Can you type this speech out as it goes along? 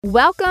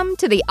Welcome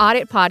to the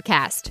Audit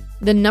Podcast,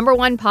 the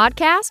 #1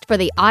 podcast for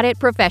the audit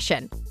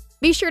profession.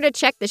 Be sure to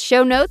check the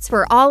show notes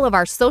for all of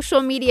our social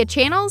media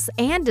channels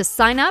and to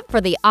sign up for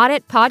the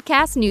Audit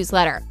Podcast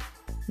newsletter.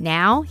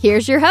 Now,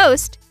 here's your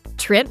host,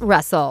 Trent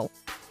Russell.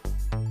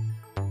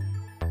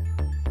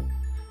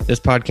 This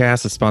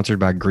podcast is sponsored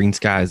by Green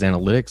Skies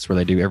Analytics, where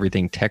they do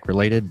everything tech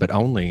related, but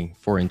only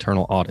for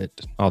internal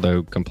audit.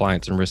 Although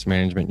compliance and risk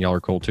management, y'all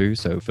are cool too,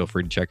 so feel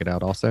free to check it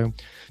out also.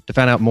 To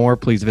find out more,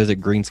 please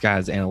visit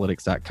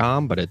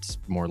greenskiesanalytics.com, but it's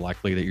more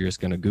likely that you're just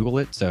going to Google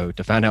it. So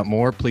to find out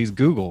more, please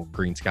Google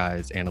Green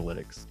Skies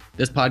Analytics.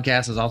 This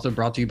podcast is also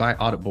brought to you by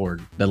Audit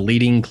Board, the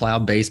leading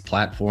cloud-based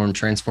platform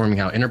transforming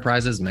how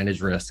enterprises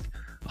manage risk.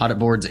 Audit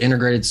Board's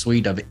integrated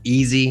suite of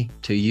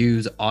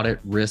easy-to-use audit,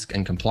 risk,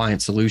 and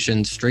compliance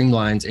solutions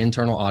streamlines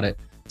internal audit,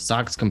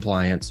 SOX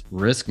compliance,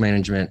 risk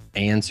management,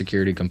 and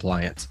security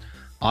compliance.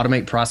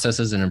 Automate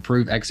processes and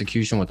improve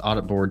execution with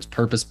Audit Board's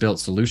purpose-built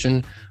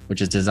solution,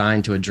 which is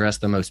designed to address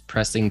the most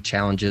pressing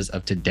challenges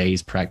of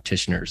today's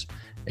practitioners.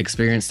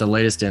 Experience the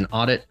latest in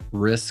audit,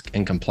 risk,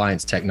 and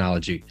compliance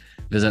technology.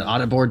 Visit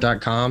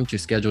auditboard.com to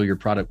schedule your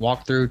product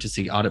walkthrough to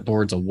see Audit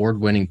Board's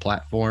award-winning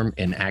platform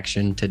in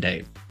action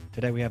today.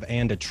 Today we have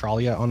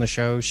DeTraglia on the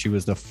show. She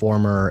was the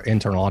former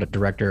internal audit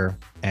director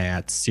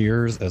at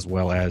Sears as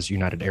well as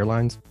United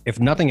Airlines.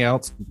 If nothing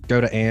else, go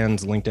to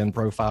Ann's LinkedIn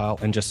profile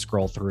and just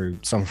scroll through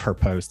some of her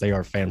posts. They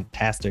are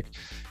fantastic.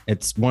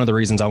 It's one of the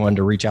reasons I wanted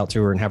to reach out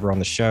to her and have her on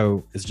the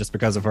show is just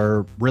because of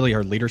her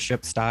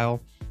leadership style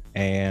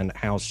and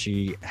how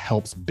she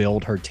helps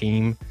build her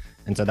team.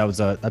 And so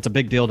that's a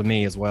big deal to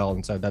me as well.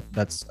 And so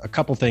that's a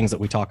couple things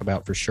that we talk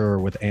about for sure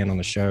with Ann on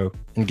the show.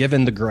 And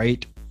given the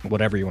great,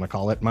 whatever you want to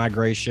call it,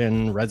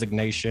 migration,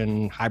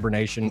 resignation,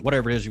 hibernation,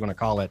 whatever it is you want to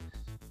call it,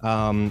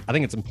 I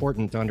think it's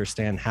important to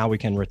understand how we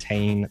can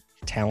retain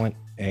talent.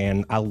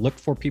 And I look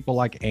for people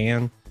like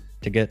Ann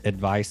to get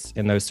advice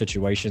in those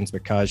situations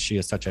because she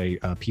is such a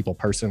people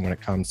person when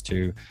it comes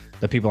to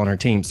the people on her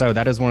team. So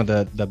that is one of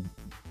the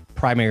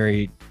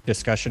primary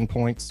discussion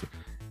points: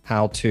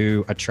 how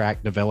to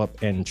attract,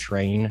 develop, and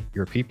train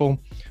your people.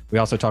 We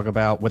also talk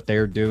about what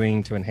they're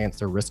doing to enhance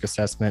their risk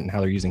assessment and how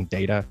they're using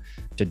data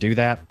to do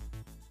that,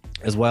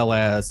 as well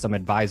as some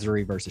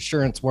advisory versus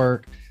assurance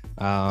work,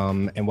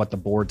 and what the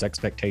board's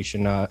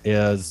expectation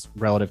is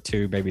relative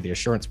to maybe the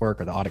assurance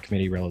work or the audit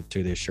committee relative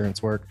to the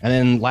assurance work. And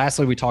then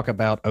lastly, we talk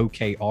about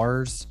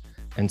OKRs.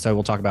 And so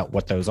we'll talk about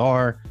what those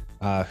are,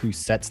 who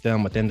sets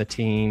them within the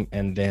team,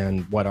 and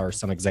then what are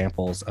some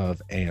examples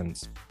of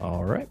ANDs.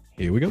 All right,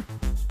 here we go.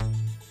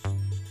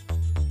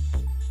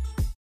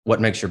 What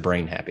makes your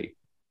brain happy?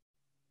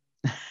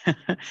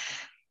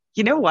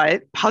 You know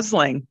what?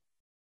 Puzzling.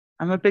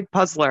 I'm a big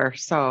puzzler,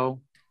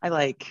 so I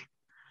like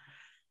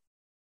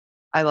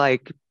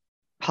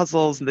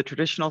puzzles in the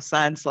traditional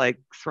sense, like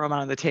throw them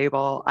out on the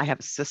table. I have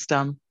a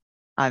system.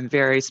 I'm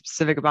very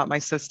specific about my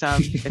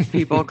system. If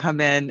people come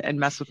in and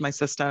mess with my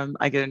system,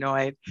 I get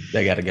annoyed.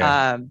 They got to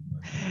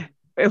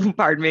go.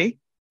 Pardon me?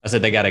 I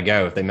said they got to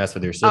go if they mess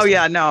with your system. Oh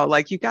yeah, no,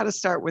 like you got to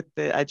start with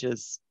the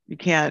edges. You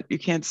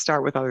can't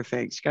start with other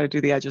things. You got to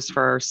do the edges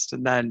first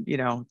and then,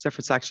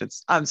 different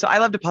sections. So I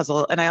love to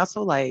puzzle. And I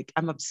also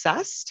I'm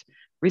obsessed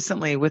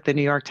recently with the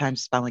New York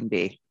Times spelling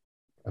bee.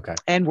 Okay.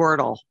 And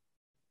Wordle.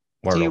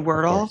 Do you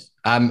Wordle?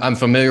 I'm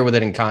familiar with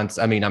it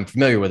I'm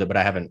familiar with it, but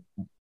I haven't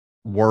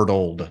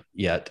Wordled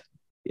yet.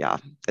 Yeah,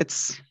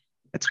 it's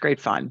great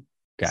fun.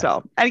 Okay.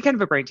 So any kind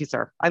of a brain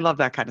teaser. I love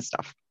that kind of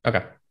stuff.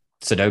 Okay.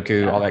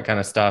 Sudoku, all that kind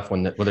of stuff.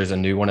 When there's a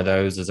new one of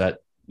those, is that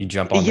you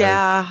jump on?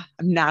 Yeah, those?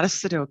 I'm not a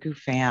Sudoku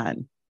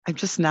fan. I'm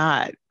just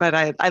not. But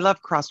I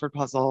love crossword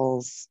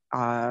puzzles.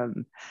 I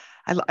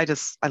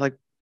like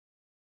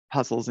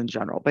puzzles in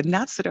general, but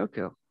not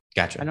Sudoku.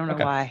 Gotcha. I don't know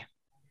why.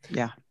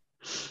 Yeah.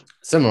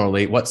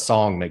 Similarly, what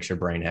song makes your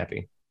brain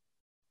happy?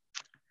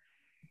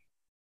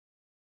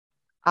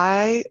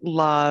 I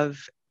love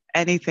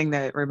anything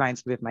that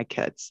reminds me of my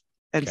kids.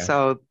 And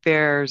so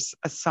there's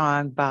a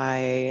song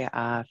by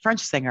a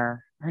French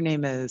singer. Her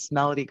name is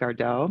Melody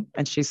Gardot,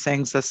 and she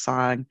sings this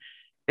song,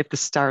 "If the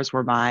Stars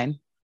Were Mine."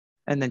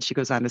 And then she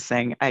goes on to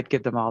sing, "I'd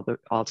give them all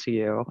to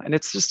you." And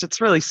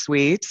it's really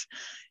sweet.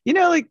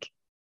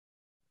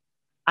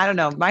 I don't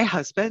know. My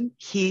husband,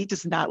 he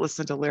does not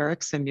listen to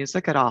lyrics and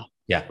music at all.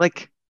 Yeah.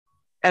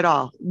 At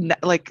all.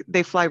 Like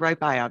they fly right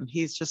by him.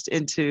 He's just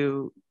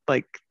into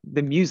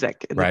the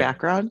music in the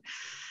background.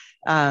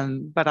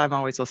 But I'm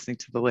always listening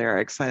to the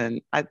lyrics.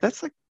 And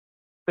that's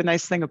the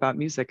nice thing about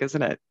music,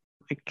 isn't it?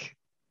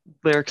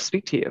 Lyrics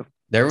speak to you.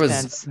 There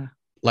was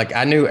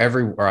I know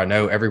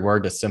every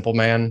word to Simple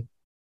Man,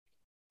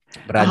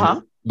 but I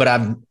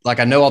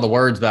know all the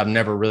words, but I've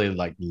never really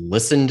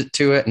listened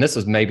to it. And this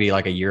was maybe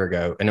a year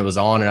ago, and it was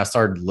on, and I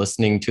started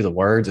listening to the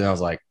words, and I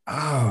was like,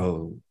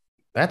 oh,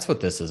 that's what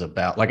this is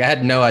about. I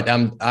had no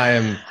idea. I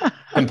am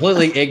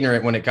completely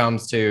ignorant when it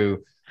comes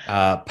to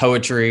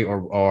poetry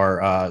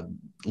or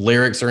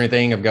lyrics or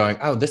anything, of going,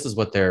 oh, this is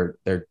what they're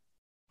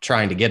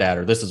trying to get at,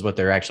 or this is what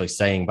they're actually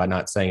saying by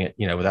not saying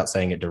it, without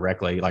saying it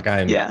directly. I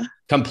am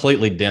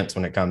completely dense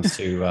when it comes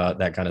to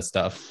that kind of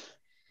stuff.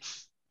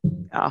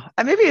 And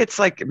maybe it's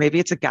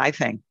a guy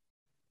thing.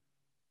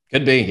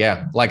 Could be,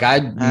 yeah. Like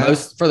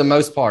for the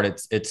most part,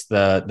 it's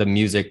the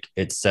music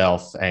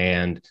itself,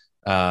 and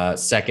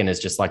second is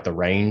just like the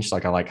range.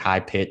 Like I like high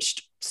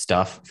pitched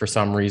stuff for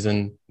some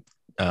reason.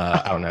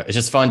 I don't know. It's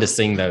just fun to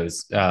sing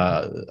those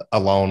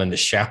alone in the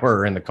shower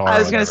or in the car. I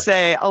was going to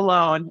say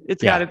alone.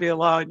 It's got to be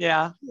alone.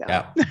 Yeah.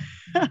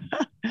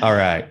 All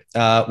right.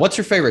 What's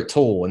your favorite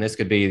tool? And this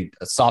could be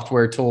a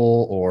software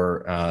tool,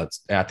 or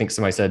I think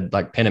somebody said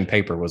like pen and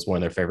paper was one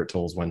of their favorite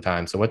tools one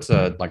time. So what's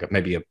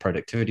maybe a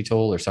productivity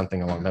tool or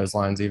something along those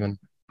lines even?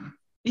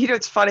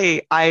 It's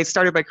funny. I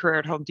started my career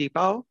at Home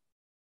Depot.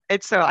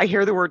 And so I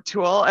hear the word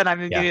tool and I'm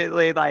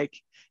immediately like,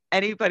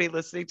 anybody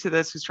listening to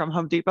this who's from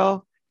Home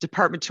Depot,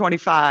 Department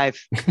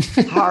 25,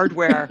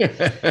 hardware.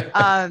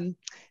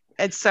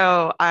 And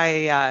so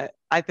I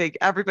think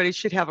everybody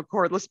should have a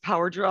cordless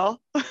power drill.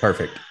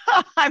 Perfect.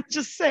 I'm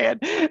just saying,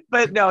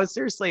 but no,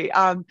 seriously.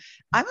 I'm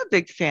a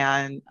big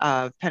fan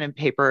of pen and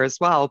paper as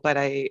well, but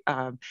I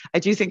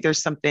do think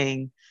there's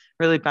something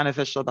really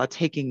beneficial about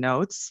taking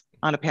notes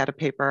on a pad of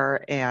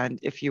paper. And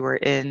if you were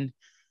in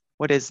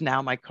what is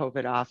now my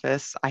COVID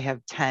office, I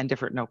have 10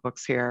 different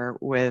notebooks here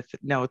with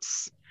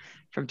notes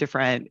from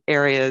different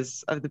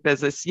areas of the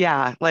business.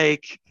 Yeah,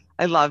 like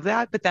I love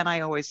that. But then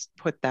I always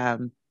put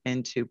them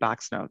into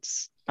box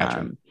notes.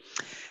 Gotcha.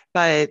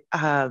 I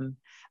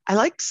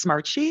like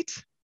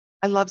Smartsheet.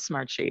 I love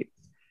Smartsheet.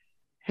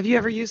 Have you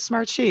ever used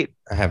Smartsheet?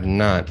 I have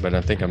not, but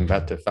I think I'm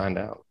about to find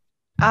out.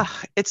 I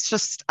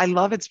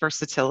love its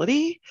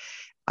versatility.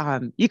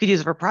 You could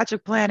use it for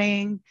project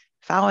planning,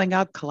 following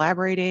up,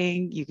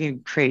 collaborating. You can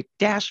create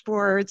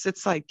dashboards.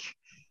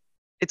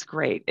 It's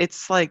great.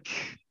 It's like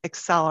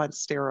Excel on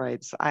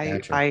steroids.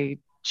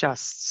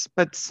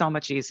 But so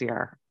much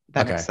easier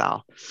than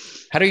Excel.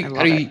 How do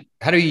you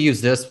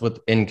use this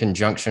in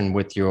conjunction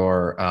with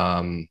your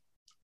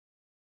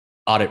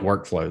audit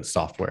workflows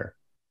software?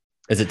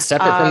 Is it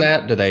separate from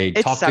that? Do they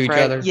talk to each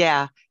other?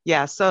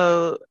 Yeah.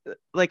 So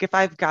like if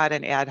I've got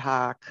an ad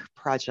hoc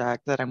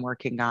project that I'm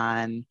working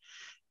on,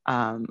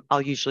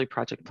 I'll usually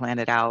project plan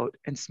it out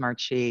in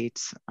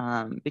Smartsheet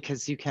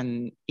because you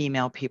can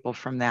email people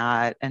from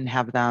that and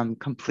have them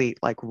complete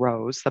like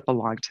rows that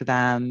belong to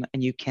them.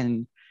 And you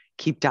can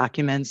keep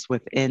documents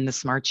within the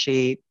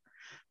Smartsheet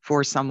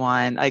for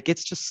someone.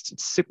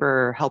 It's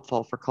super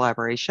helpful for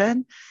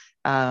collaboration.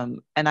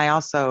 And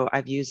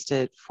I've used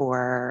it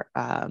for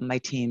my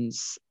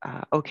team's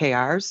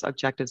OKRs,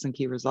 objectives and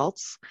key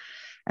results.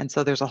 And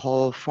so there's a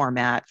whole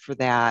format for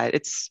that.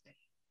 It's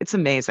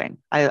amazing.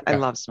 I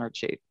love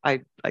Smartsheet.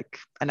 I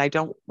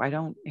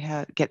don't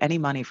get any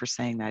money for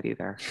saying that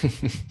either.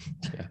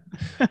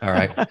 Yeah. All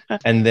right.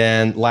 And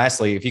then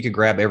lastly, if you could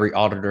grab every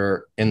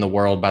auditor in the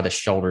world by the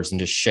shoulders and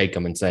just shake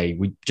them and say,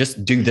 we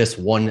just do this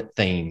one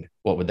thing,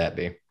 what would that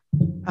be?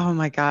 Oh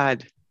my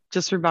God.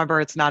 Just remember,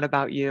 it's not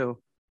about you.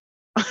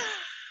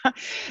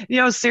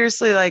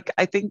 Seriously, like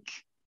I think,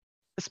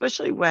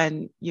 especially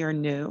when you're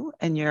new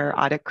in your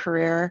audit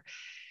career,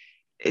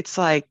 it's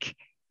like,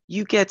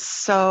 you get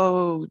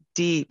so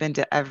deep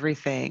into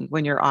everything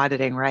when you're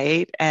auditing,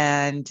 right?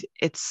 And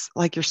it's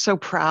like you're so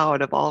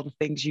proud of all the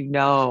things you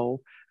know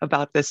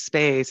about this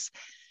space.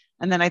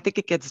 And then I think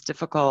it gets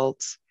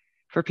difficult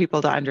for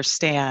people to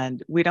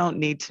understand. We don't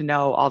need to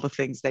know all the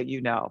things that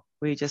you know.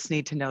 We just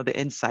need to know the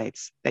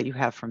insights that you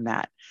have from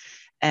that.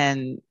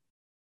 And,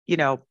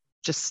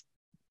 just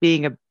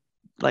being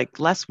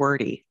less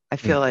wordy. I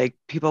feel like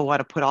people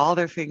want to put all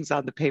their things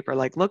on the paper,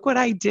 like, look what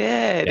I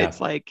did. Yeah. It's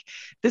like,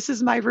 this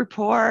is my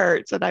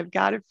report and I've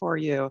got it for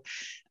you.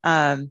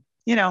 I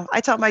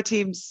tell my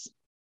teams,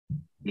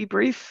 be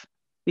brief,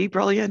 be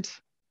brilliant,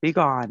 be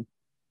gone,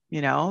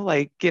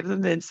 give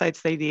them the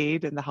insights they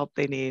need and the help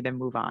they need and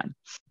move on.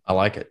 I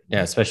like it.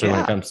 Yeah. Especially when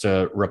it comes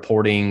to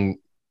reporting.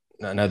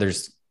 I know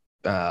there's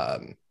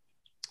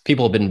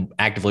people have been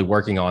actively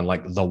working on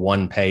like the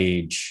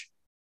 1-page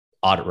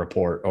audit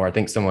report, or I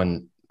think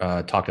someone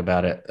talked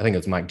about it. I think it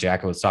was Mike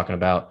Jacka was talking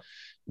about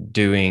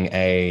doing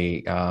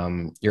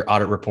your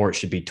audit report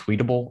should be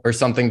tweetable or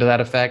something to that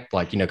effect.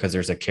 Like, because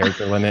there's a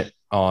character limit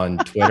on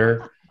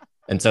Twitter.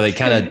 And so they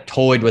kind of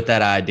toyed with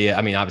that idea.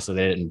 I mean, obviously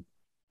they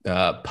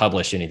didn't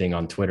publish anything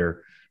on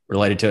Twitter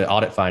related to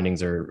audit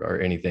findings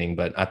or anything,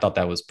 but I thought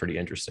that was pretty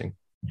interesting.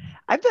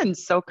 I've been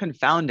so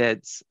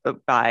confounded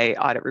by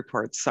audit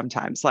reports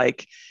sometimes.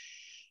 Like,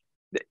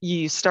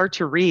 you start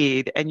to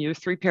read and you're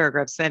 3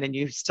 paragraphs in and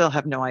you still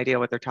have no idea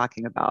what they're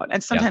talking about.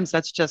 And sometimes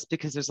that's just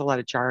because there's a lot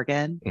of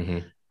jargon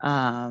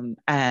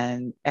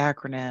and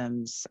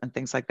acronyms and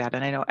things like that.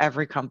 And I know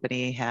every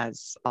company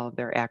has all of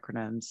their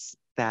acronyms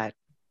that,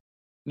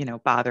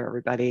 bother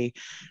everybody.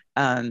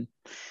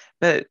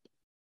 But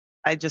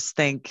I just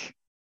think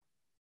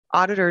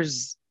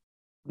auditors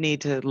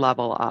need to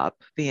level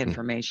up the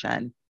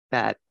information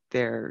that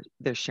they're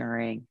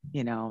sharing.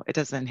 It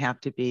doesn't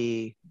have to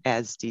be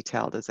as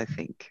detailed as I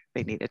think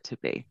they need it to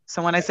be.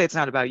 So when I say it's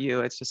not about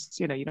you, it's just,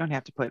 you don't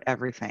have to put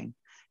everything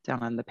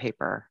down on the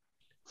paper.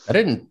 That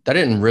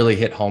didn't really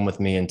hit home with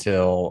me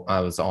until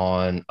I was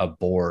on a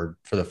board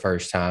for the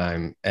first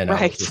time. And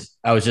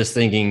I was just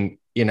thinking,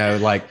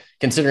 like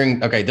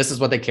considering, okay, this is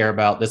what they care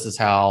about. This is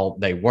how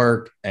they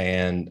work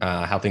and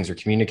how things are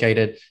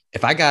communicated.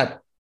 If I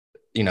got,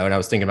 and I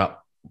was thinking about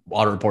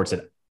audit reports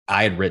that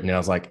I had written, and I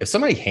was like, if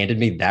somebody handed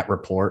me that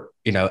report,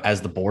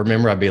 as the board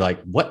member, I'd be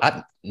like,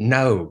 what?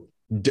 No,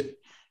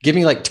 give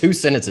me like 2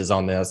 sentences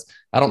on this.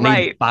 I don't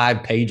need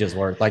 5 pages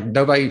worth. Like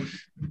nobody,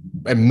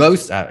 and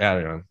most, I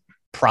don't know,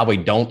 probably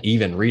don't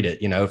even read it.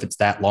 If it's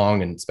that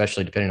long, and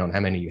especially depending on how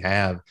many you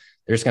have,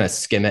 they're just going to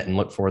skim it and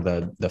look for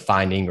the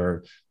finding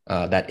or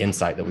that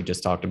insight that we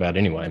just talked about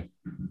anyway.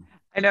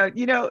 I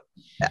know,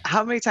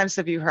 how many times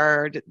have you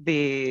heard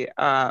the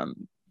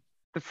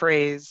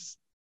phrase,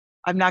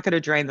 I'm not going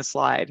to drain the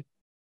slide?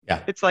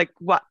 Yeah. It's like,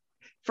 what?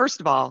 First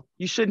of all,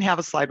 you shouldn't have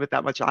a slide with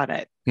that much on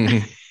it.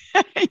 Mm-hmm.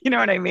 You know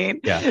what I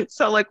mean? Yeah.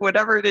 So like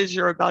whatever it is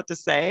you're about to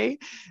say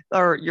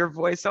or your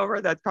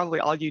voiceover, that's probably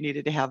all you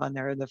needed to have on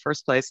there in the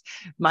first place.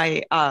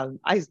 I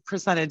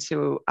presented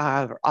to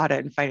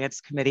audit and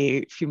finance committee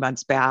a few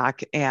months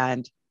back,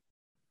 and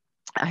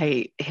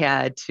I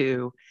had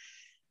to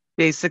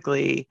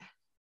basically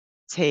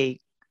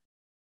take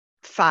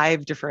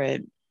 5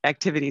 different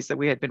activities that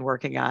we had been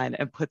working on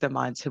and put them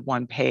onto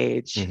one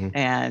page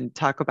and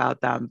talk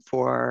about them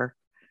for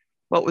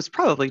what was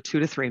probably 2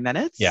 to 3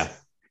 minutes. Yeah.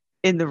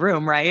 In the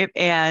room, right?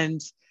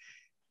 And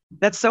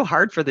that's so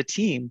hard for the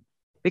team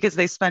because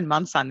they spend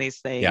months on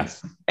these things. Yeah.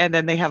 And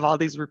then they have all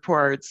these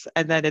reports,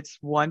 and then it's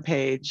one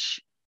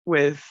page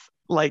with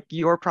like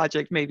your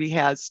project maybe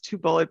has 2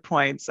 bullet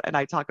points, and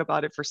I talk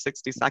about it for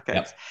 60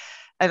 seconds.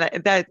 Yep.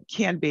 And that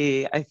can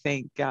be, I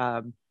think,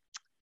 I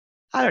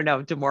don't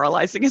know,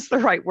 demoralizing is the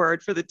right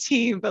word for the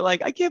team, but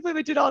like, I can't believe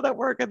I did all that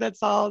work and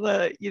that's all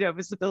the,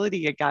 visibility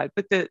you got.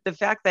 But the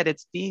fact that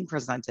it's being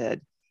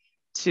presented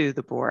to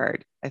the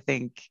board, I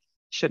think,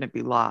 shouldn't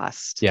be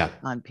lost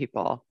on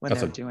people when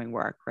they're doing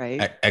work,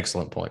 right?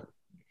 Excellent point.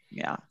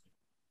 Yeah.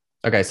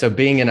 Okay. So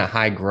being in a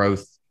high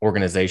growth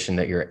organization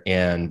that you're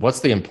in,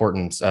 what's the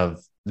importance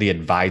of the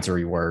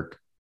advisory work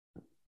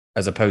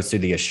as opposed to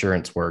the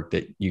assurance work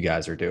that you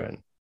guys are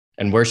doing?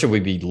 And where should we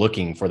be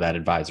looking for that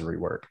advisory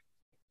work?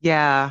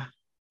 Yeah.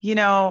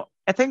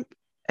 I think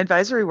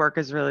advisory work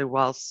is really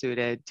well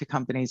suited to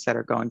companies that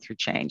are going through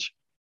change.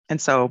 And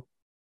so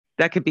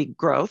that could be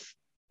growth.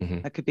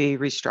 That could be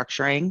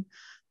restructuring.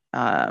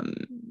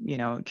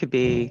 It could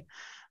be,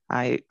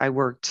 I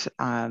worked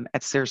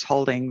at Sears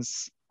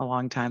Holdings a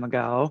long time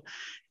ago,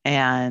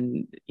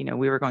 and,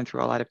 we were going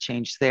through a lot of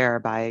change there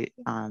by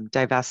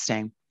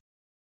divesting.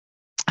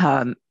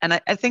 And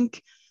I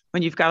think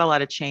when you've got a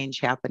lot of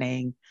change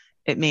happening,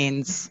 it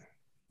means,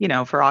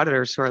 for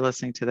auditors who are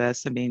listening to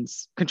this, it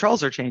means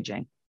controls are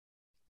changing,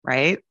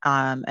 right?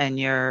 And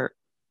you're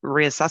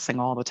reassessing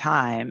all the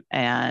time,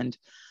 and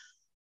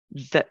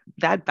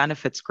that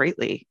benefits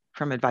greatly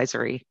from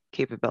advisory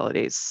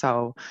capabilities.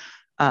 So,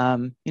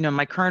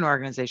 my current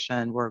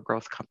organization, we're a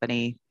growth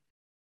company,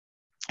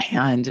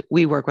 and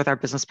we work with our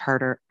business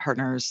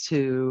partners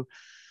to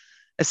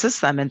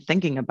assist them in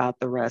thinking about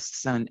the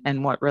risks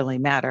and what really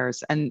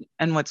matters. And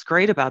what's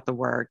great about the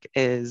work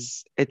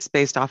is it's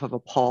based off of a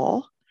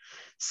poll.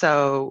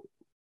 So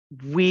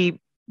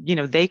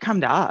they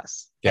come to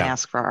us and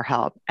ask for our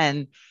help.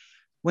 And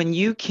when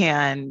you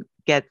can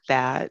get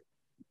that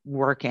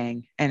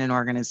working in an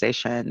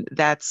organization,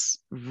 that's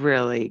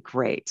really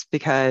great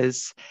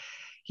because,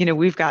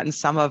 we've gotten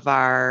some of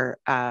our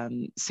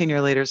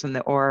senior leaders in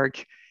the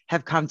org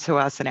have come to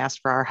us and asked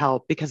for our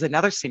help because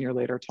another senior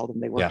leader told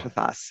them they worked with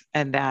us,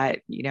 and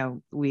that,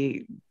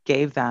 we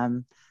gave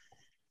them,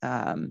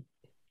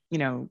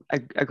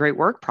 a great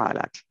work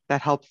product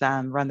that helped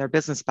them run their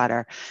business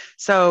better.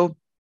 So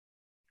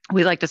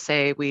we like to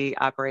say we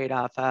operate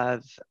off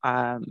of,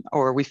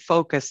 or we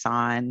focus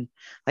on,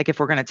 like if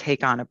we're going to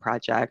take on a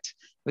project,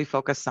 we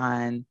focus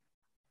on,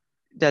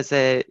 there's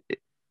a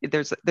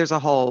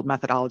whole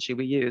methodology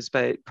we use,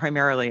 but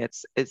primarily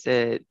is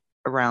it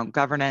around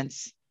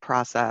governance,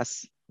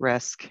 process,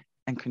 risk,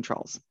 and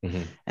controls.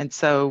 And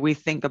so we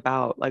think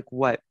about like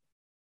what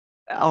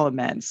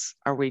elements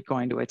are we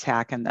going to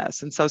attack in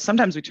this? And so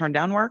sometimes we turn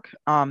down work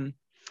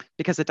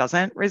because it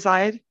doesn't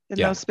reside in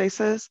those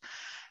spaces.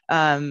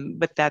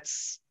 But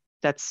that's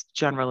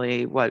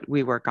generally what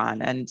we work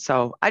on. And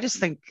so I just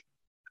think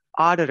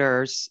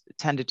auditors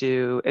tend to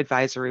do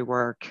advisory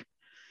work.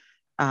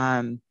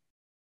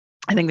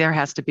 I think there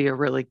has to be a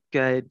really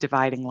good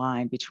dividing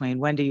line between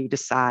when do you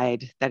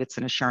decide that it's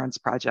an assurance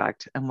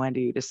project and when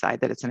do you decide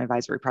that it's an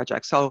advisory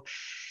project. So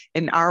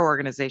in our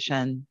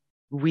organization,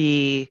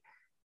 we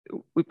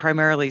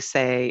primarily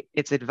say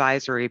it's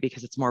advisory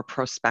because it's more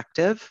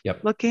prospective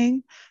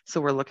looking. So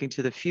we're looking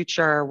to the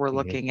future. We're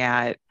looking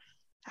at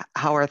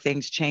how are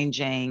things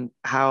changing?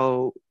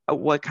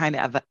 What kind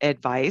of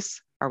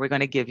advice are we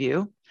going to give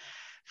you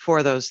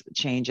for those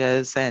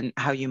changes and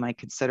how you might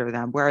consider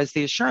them? Whereas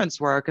the assurance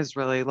work is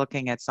really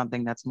looking at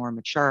something that's more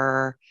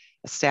mature,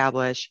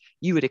 established.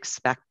 You would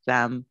expect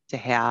them to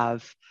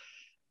have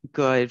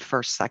good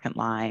first, second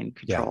line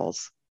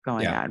controls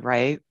going on,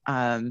 right?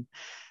 But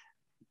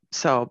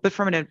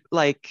from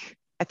I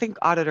think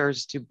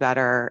auditors do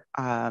better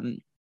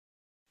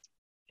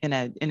in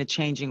a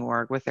changing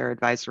org with their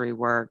advisory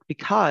work,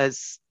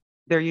 because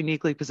they're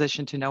uniquely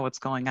positioned to know what's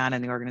going on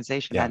in the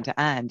organization end to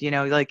end.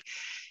 Like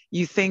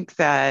you think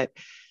that,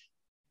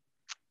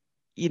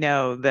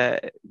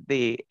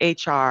 the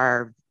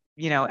HR,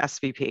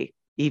 SVP,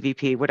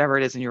 EVP, whatever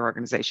it is in your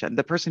organization,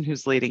 the person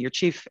who's leading, your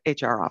chief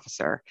HR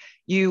officer,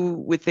 you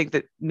would think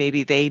that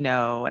maybe they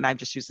know, and I'm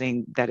just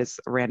using that as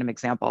a random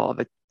example of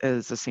it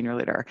as a senior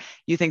leader,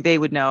 you think they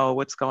would know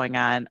what's going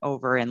on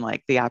over in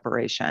like the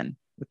operation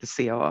with the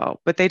COO,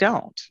 but they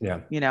don't,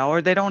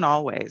 or they don't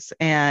always.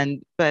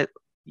 But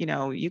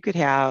you could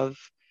have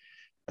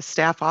a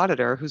staff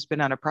auditor who's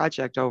been on a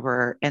project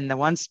over in the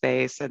one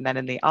space and then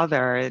in the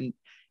other, and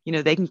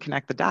they can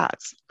connect the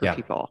dots for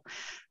people.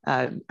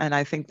 And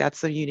I think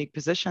that's a unique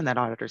position that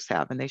auditors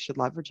have, and they should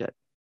leverage it.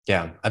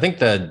 Yeah. I think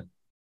the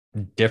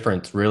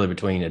difference really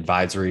between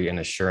advisory and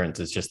assurance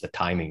is just the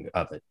timing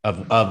of it,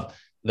 of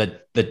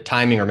the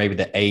timing, or maybe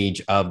the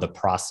age of the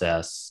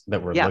process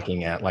that we're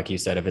looking at. Like you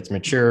said, if it's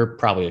mature,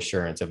 probably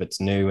assurance. If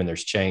it's new and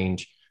there's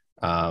change,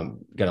 going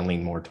to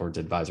lean more towards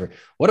advisory.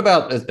 What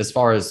about as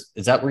far as,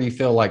 is that where you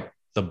feel like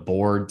the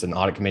boards and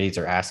audit committees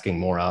are asking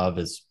more of,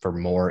 is for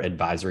more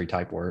advisory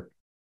type work?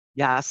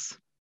 Yes,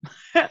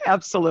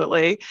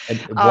 absolutely. And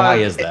why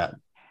is that?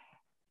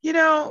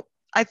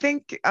 I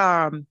think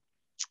Gartner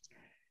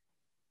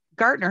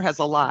has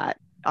a lot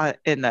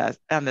in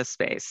this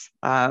space.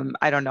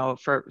 I don't know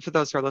for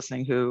those who are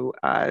listening who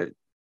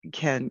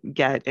can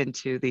get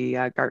into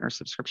the Gartner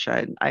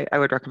subscription. I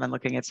would recommend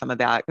looking at some of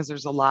that, because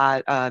there's a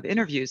lot of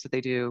interviews that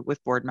they do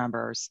with board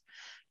members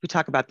who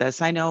talk about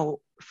this. I know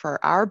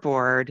for our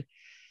board,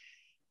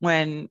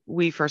 when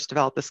we first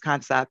developed this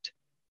concept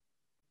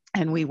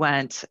and we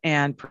went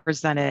and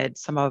presented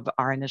some of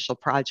our initial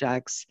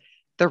projects,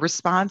 the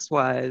response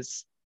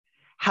was,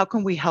 how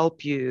can we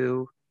help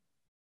you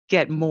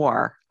get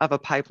more of a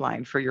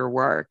pipeline for your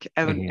work?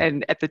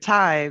 And at the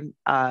time,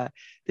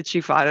 the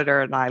chief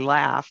auditor and I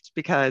laughed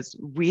because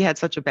we had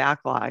such a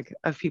backlog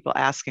of people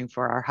asking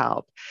for our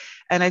help.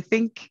 And I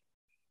think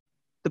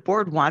the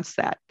board wants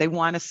that. They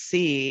want to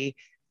see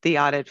the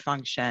audit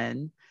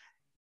function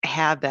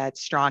have that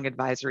strong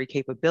advisory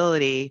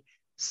capability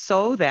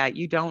so that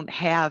you don't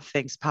have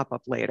things pop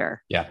up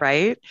later.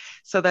 Right.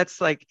 So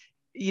that's like,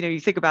 you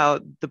think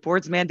about the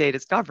board's mandate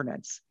is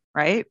governance.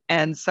 Right.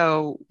 And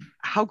so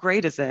how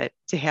great is it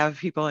to have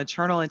people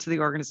internal into the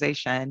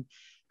organization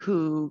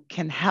who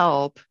can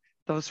help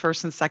those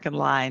first and second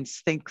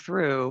lines think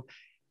through,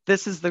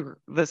 this is the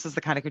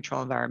kind of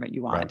control environment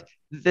you want. Right.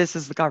 This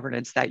is the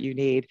governance that you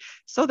need,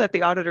 so that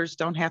the auditors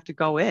don't have to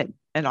go in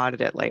and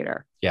audit it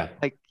later.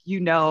 Like,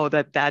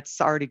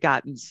 that's already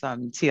gotten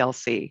some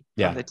TLC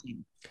from the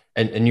team.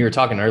 And you were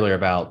talking earlier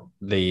about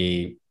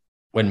when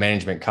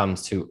management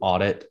comes to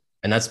audit,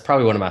 and that's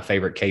probably one of my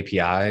favorite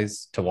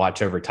KPIs to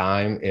watch over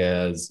time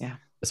is,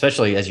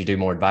 especially as you do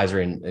more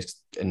advisory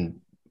and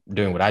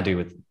doing what I do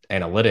with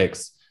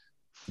analytics.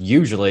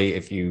 Usually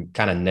if you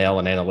kind of nail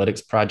an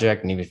analytics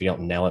project, and even if you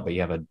don't nail it, but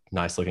you have a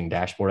nice looking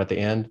dashboard at the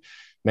end,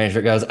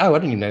 management goes, oh, I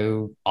didn't even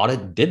know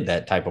audit did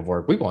that type of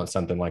work. We want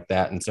something like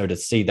that. And so to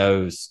see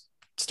those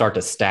start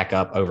to stack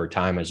up over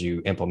time as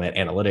you implement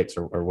analytics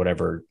or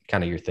whatever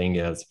kind of your thing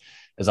is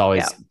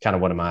always kind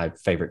of one of my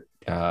favorite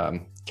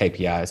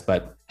KPIs.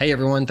 But hey,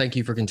 everyone, thank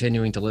you for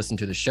continuing to listen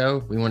to the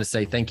show. We want to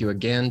say thank you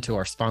again to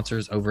our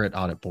sponsors over at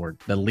Audit Board,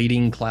 the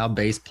leading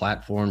cloud-based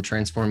platform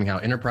transforming how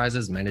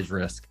enterprises manage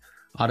risk.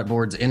 Audit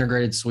Board's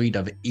integrated suite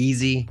of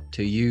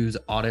easy-to-use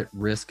audit,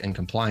 risk, and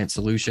compliance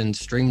solutions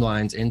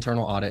streamlines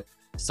internal audit,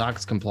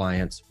 SOX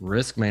compliance,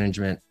 risk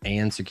management,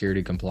 and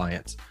security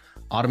compliance.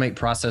 Automate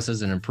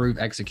processes and improve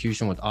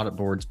execution with Audit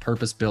Board's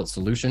purpose-built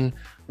solution,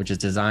 which is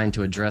designed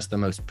to address the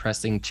most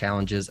pressing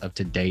challenges of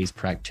today's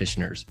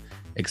practitioners.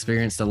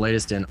 Experience the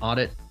latest in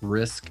audit,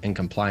 risk, and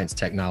compliance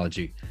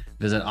technology.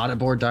 Visit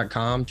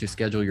auditboard.com to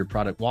schedule your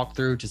product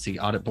walkthrough to see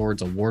Audit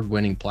Board's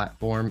award-winning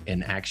platform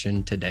in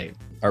action today.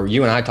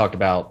 You and I talked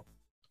about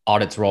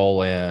audit's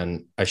role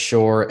in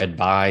assure,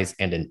 advise,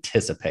 and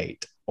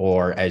anticipate,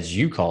 or as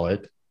you call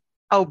it.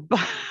 Oh,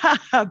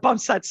 bump,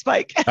 set,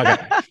 spike.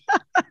 Okay.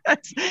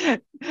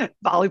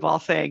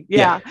 Volleyball thing.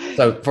 Yeah.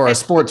 So for a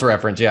sports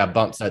reference,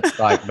 bump, set,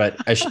 spike, but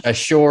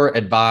assure,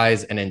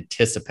 advise, and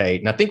anticipate.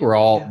 And I think we're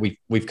all,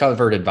 we've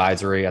covered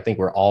advisory. I think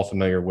we're all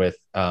familiar with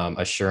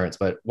assurance,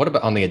 but what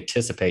about on the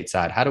anticipate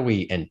side? How do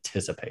we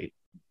anticipate?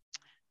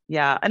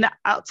 Yeah. And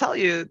I'll tell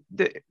you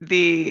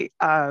the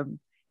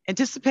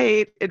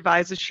anticipate,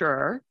 advise,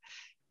 assure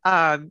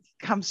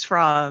comes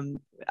from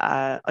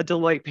a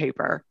Deloitte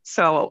paper.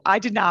 So I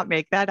did not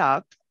make that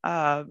up.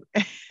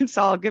 And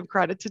so I'll give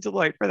credit to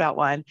Deloitte for that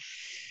one.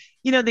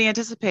 The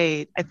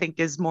anticipate, I think,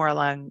 is more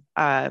along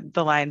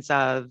the lines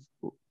of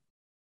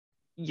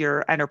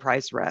your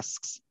enterprise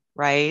risks,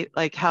 right?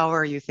 Like, how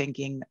are you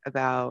thinking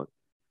about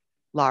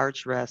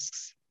large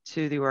risks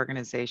to the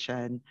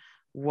organization?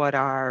 What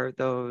are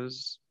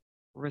those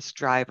risk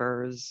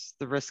drivers,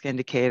 the risk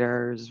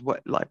indicators?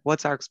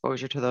 What's our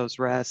exposure to those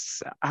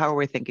risks? How are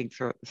we thinking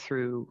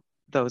through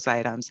those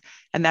items?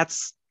 And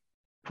that's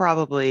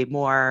probably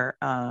more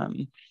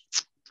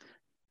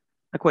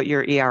like what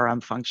your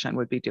ERM function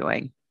would be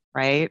doing,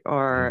 right?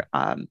 Or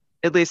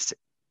at least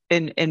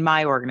in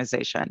my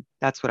organization,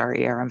 that's what our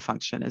ERM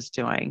function is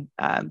doing.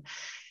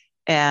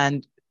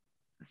 And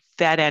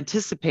that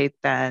anticipate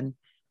then,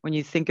 when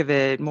you think of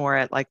it more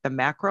at like the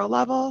macro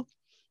level,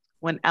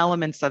 when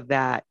elements of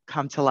that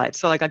come to life.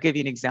 So like, I'll give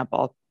you an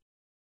example.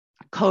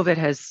 COVID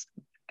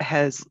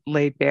has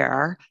laid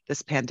bare,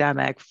 this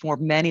pandemic, for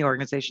many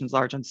organizations,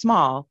 large and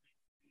small.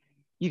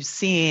 You've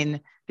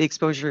seen the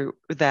exposure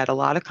that a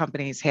lot of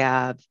companies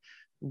have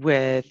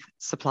with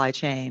supply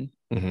chain,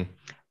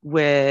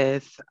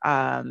 with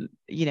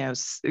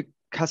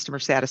customer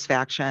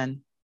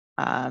satisfaction,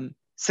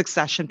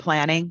 succession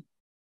planning,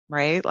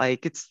 right?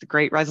 Like, it's the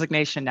great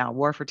resignation now,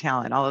 war for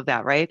talent, all of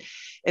that, right?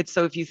 It's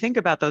so if you think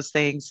about those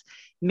things,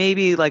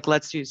 maybe like,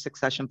 let's use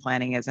succession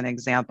planning as an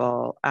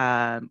example,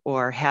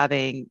 or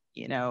having,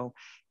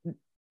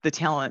 the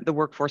talent, the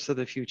workforce of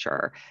the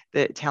future,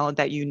 the talent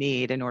that you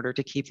need in order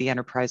to keep the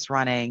enterprise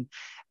running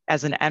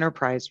as an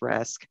enterprise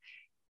risk.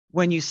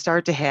 When you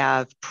start to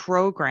have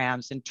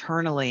programs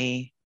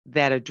internally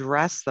that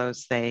address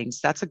those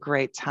things, that's a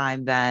great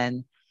time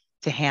then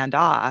to hand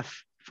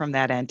off from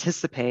that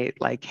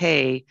anticipate, like,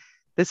 hey,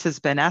 this has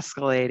been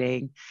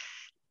escalating.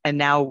 And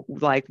now,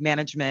 like,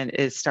 management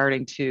is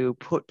starting to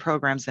put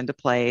programs into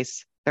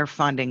place. They're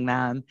funding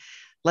them.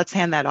 Let's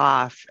hand that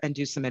off and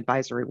do some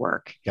advisory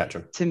work.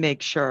 Gotcha. To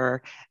make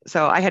sure.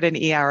 So I had an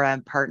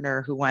ERM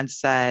partner who once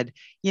said,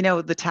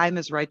 the time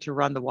is right to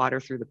run the water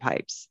through the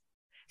pipes.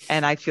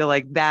 And I feel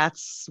like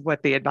that's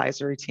what the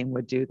advisory team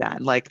would do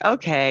then. Like,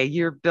 okay,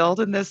 you're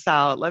building this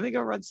out. Let me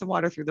go run some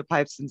water through the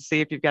pipes and see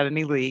if you've got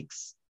any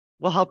leaks.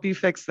 We'll help you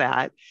fix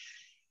that.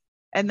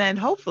 And then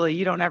hopefully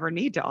you don't ever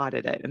need to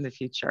audit it in the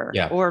future.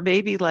 Yeah. Or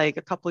maybe like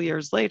a couple of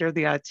years later,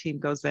 the audit team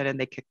goes in and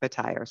they kick the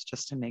tires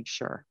just to make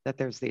sure that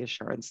there's the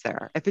assurance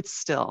there, if it's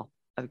still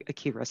a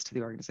key risk to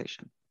the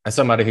organization. As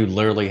somebody who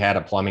literally had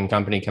a plumbing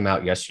company come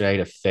out yesterday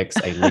to fix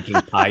a leaking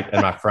pipe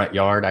in my front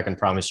yard, I can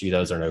promise you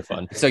those are no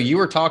fun. So you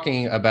were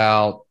talking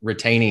about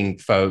retaining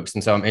folks.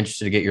 And so I'm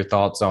interested to get your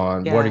thoughts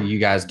on what are you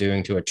guys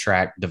doing to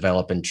attract,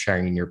 develop, and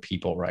train your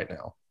people right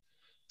now?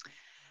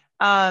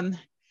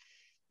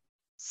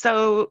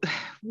 So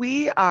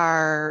we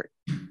are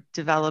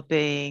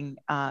developing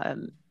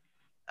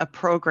a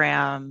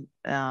program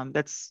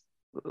that's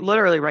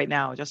literally right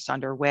now just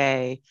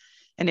underway.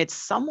 And it's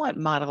somewhat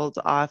modeled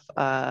off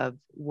of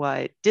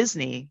what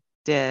Disney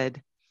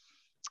did.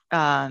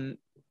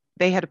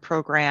 They had a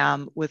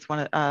program with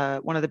one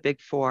of the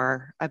big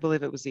four, I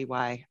believe it was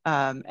EY,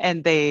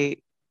 and they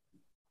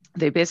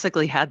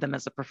basically had them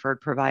as a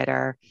preferred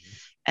provider,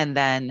 and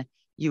then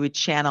you would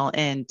channel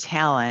in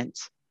talent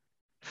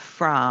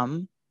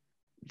from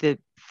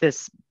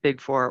this big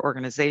four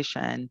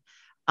organization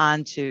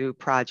onto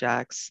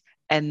projects,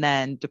 and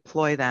then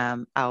deploy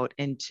them out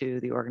into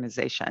the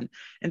organization.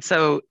 And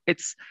so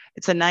it's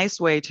a nice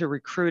way to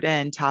recruit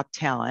in top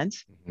talent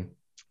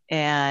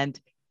and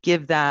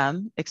give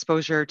them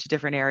exposure to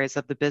different areas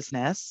of the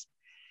business,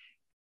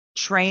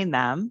 train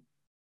them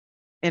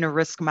in a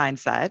risk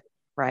mindset,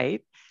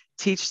 right?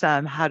 Teach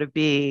them how to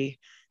be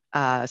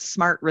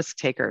smart risk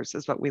takers,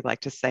 is what we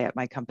like to say at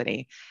my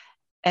company.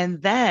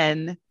 And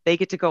then they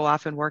get to go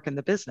off and work in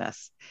the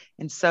business.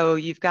 And so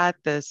you've got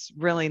this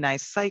really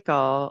nice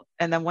cycle.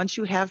 And then once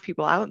you have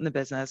people out in the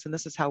business, and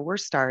this is how we're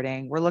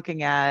starting, we're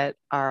looking at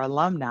our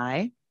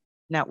alumni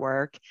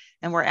network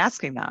and we're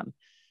asking them,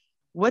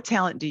 what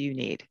talent do you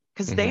need?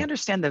 Because they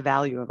understand the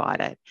value of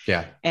audit.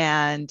 Yeah.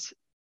 And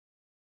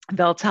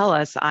they'll tell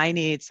us, I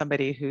need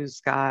somebody who's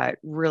got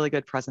really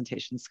good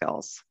presentation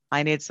skills.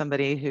 I need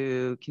somebody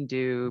who can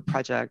do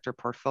project or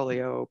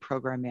portfolio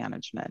program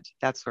management,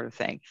 that sort of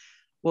thing.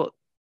 Well,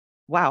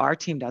 wow, our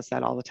team does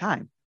that all the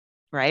time,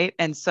 right?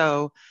 And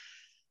so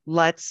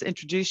let's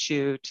introduce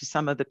you to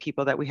some of the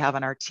people that we have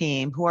on our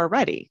team who are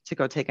ready to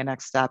go take a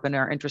next step and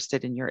are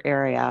interested in your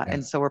area.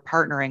 And so we're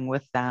partnering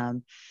with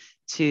them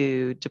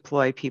to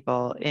deploy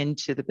people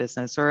into the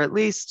business, or at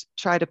least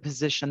try to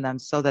position them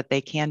so that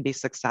they can be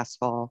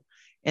successful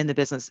in the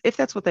business, if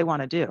that's what they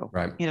want to do.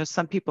 Right.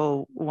 Some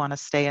people want to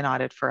stay in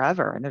audit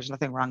forever, and there's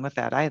nothing wrong with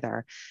that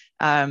either.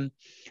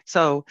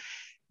 So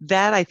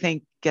that, I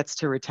think, gets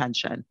to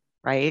retention,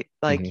 right?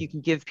 Like you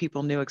can give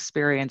people new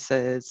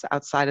experiences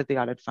outside of the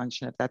audit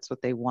function. If that's what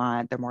they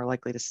want, they're more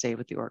likely to stay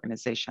with the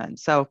organization.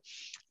 So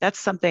that's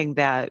something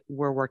that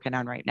we're working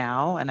on right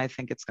now. And I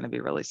think it's going to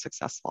be really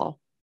successful.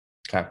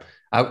 Okay.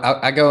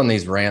 I go on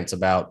these rants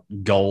about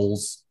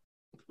goals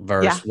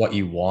versus what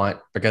you want,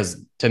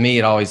 because to me,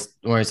 it always,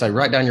 when I say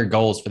write down your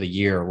goals for the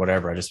year or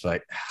whatever, I just feel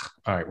like,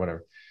 all right,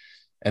 whatever.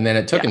 And then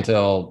it took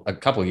until a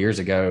couple of years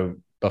ago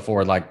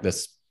before like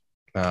this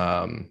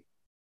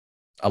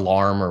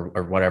alarm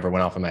or whatever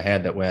went off in my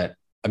head that went,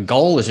 a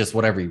goal is just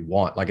whatever you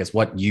want. Like, it's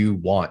what you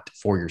want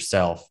for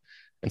yourself.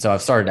 And so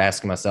I've started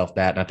asking myself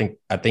that. And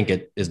I think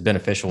it is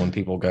beneficial when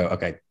people go,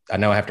 okay, I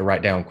know I have to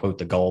write down, quote,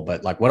 the goal,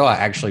 but like, what do I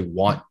actually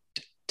want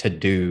to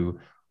do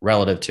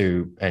relative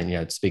to,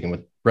 and, speaking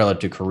with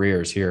relative to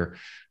careers here.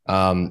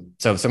 So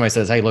if somebody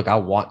says, hey, look, I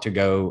want to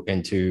go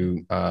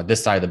into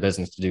this side of the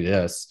business to do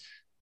this.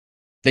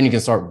 then you can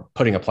start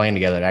putting a plan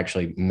together to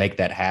actually make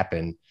that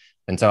happen.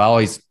 And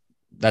so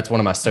that's one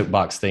of my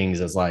soapbox things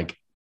is like,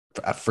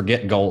 I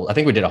forget goals. I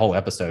think we did a whole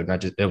episode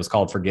and it was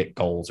called Forget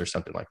Goals or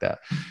something like that.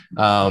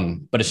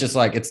 But it's just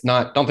like,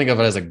 don't think of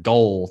it as a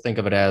goal. Think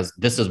of it as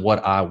this is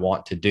what I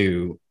want to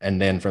do.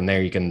 And then from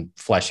there, you can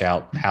flesh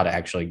out how to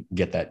actually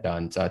get that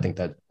done. So I think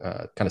that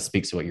kind of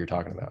speaks to what you're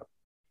talking about.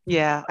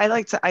 Yeah.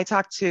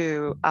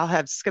 I'll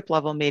have skip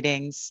level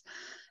meetings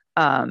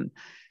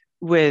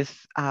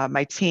with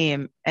my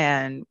team,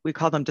 and we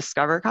call them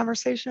discover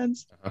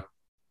conversations. Uh-huh.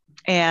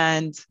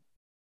 And,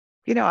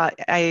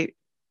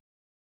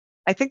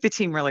 I think the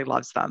team really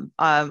loves them.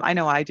 I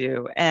know I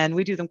do. And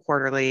we do them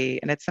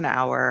quarterly, and it's an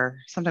hour.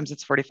 Sometimes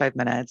it's 45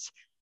 minutes.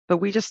 But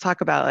we just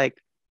talk about like,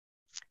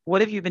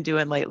 what have you been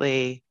doing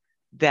lately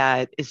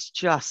that is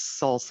just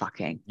soul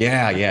sucking?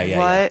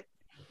 Yeah.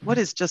 What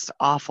is just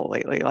awful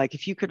lately? Like,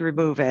 if you could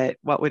remove it,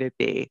 what would it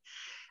be?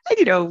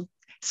 And,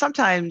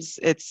 sometimes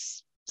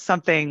it's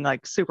something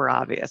like super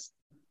obvious.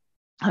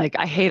 Like,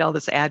 I hate all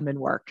this admin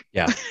work.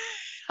 Yeah.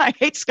 I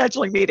hate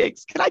scheduling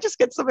meetings. Can I just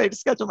get somebody to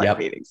schedule my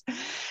meetings?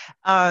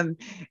 And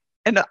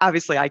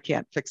obviously I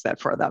can't fix that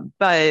for them.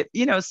 But,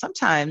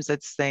 sometimes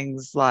it's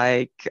things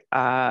like,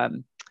 I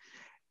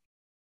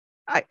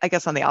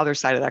guess on the other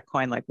side of that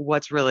coin, like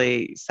what's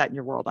really setting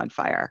your world on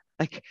fire?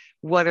 Like,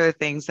 what are the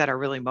things that are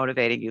really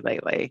motivating you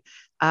lately?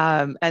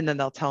 And then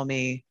they'll tell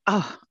me,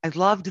 oh, I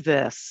loved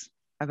this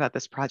about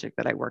this project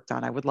that I worked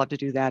on. I would love to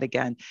do that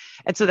again.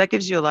 And so that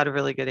gives you a lot of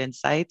really good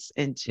insights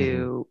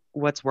into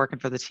what's working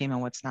for the team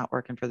and what's not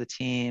working for the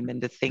team,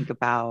 and to think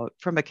about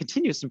from a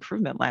continuous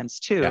improvement lens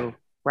too,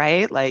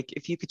 right? Like,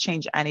 if you could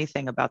change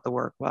anything about the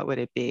work, what would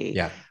it be?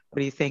 Yeah. What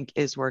do you think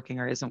is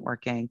working or isn't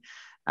working?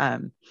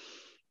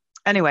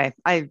 Anyway,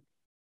 I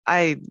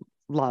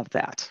love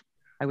that.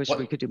 I wish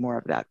we could do more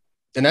of that.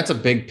 And that's a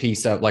big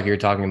piece of, like you're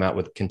talking about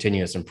with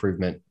continuous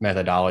improvement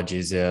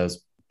methodologies,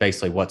 is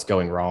basically what's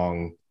going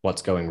wrong,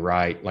 what's going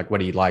right. Like, what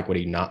do you like? What do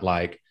you not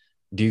like?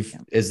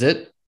 Is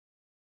it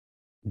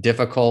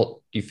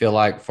difficult, do you feel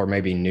like, for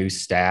maybe new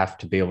staff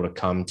to be able to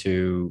come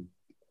to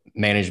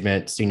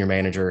management, senior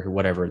manager,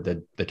 whatever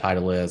the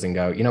title is, and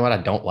go, you know what, I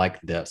don't like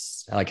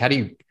this? Like, how do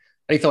you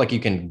feel like you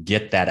can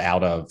get that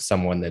out of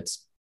someone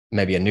that's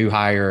maybe a new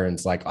hire, and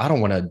it's like, I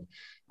don't want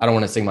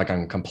to seem like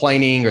I'm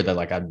complaining, or that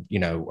like I,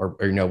 or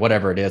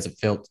whatever it is.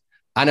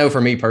 I know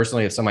for me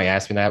personally, if somebody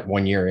asked me that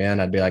 1 year in,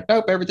 I'd be like,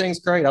 nope, everything's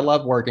great. I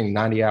love working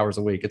 90 hours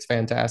a week. It's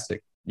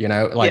fantastic.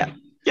 Like,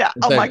 yeah.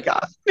 Oh my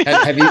God.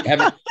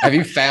 have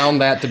you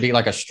found that to be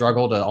like a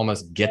struggle to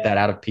almost get that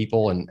out of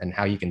people, and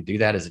how you can do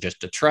that? Is it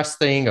just a trust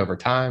thing over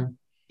time?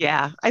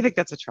 Yeah, I think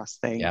that's a trust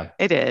thing. Yeah,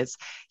 it is.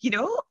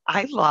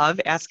 I love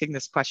asking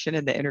this question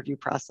in the interview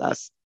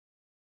process.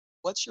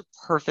 What's your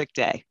perfect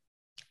day?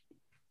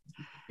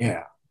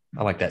 Yeah,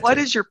 I like that. What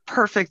is your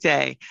perfect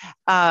day?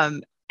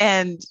 And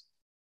and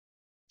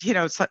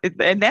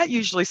that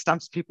usually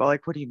stumps people.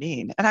 Like, what do you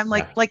mean? And I'm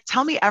like,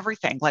 tell me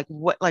everything. Like,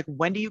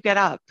 when do you get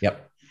up?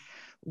 Yep.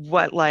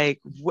 What are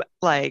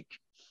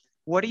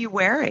you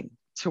wearing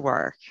to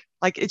work?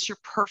 Like, it's your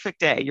perfect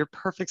day, your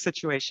perfect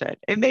situation.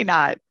 It may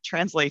not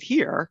translate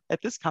here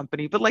at this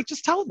company, but like,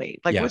 just tell me,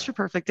 like, what's your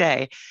perfect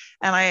day?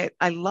 And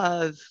I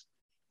love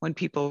when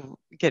people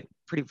get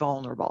pretty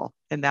vulnerable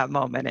in that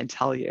moment and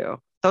tell you.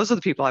 Those are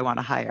the people I want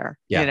to hire.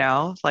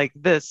 Like,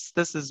 this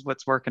is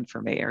what's working for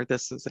me, or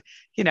this is,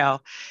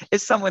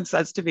 if someone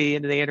says to me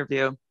in the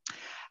interview,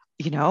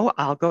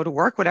 I'll go to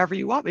work whatever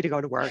you want me to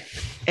go to work.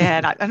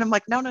 And I'm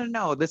like,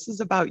 no, this is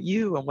about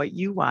you and what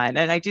you want.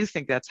 And I do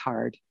think that's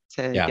hard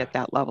to get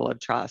that level of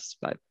trust.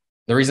 But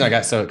the reason I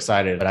got so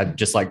excited, I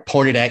just like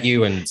pointed at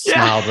you and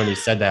smiled when you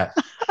said that.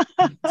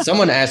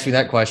 Someone asked me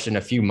that question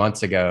a few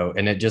months ago,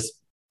 and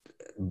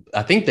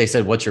I think they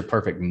said, what's your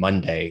perfect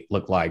Monday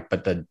look like?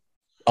 But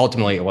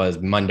ultimately it was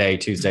Monday,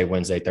 Tuesday,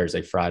 Wednesday,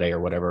 Thursday, Friday, or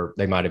whatever.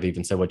 They might've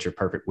even said, what's your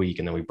perfect week?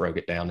 And then we broke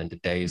it down into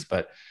days,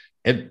 but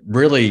it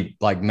really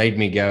like made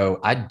me go,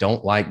 I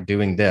don't like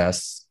doing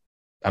this.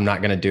 I'm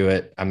not going to do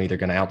it. I'm either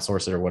going to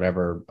outsource it or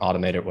whatever,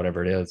 automate it,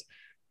 whatever it is.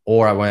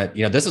 Or I went,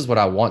 this is what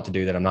I want to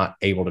do that I'm not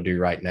able to do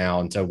right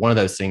now. And so one of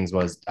those things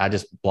was I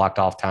just blocked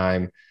off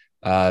time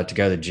to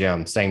go to the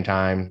gym, same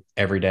time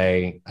every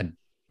day.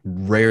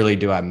 Rarely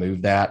do I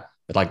move that,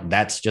 but like,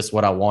 that's just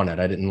what I wanted.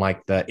 I didn't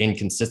like the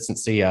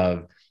inconsistency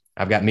of,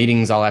 I've got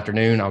meetings all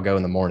afternoon, I'll go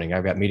in the morning.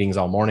 I've got meetings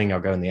all morning,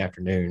 I'll go in the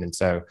afternoon. And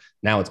so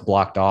now it's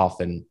blocked off,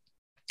 and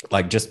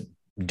like just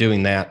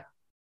doing that,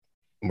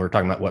 we're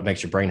talking about what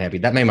makes your brain happy.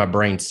 That made my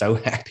brain so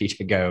happy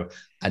to go,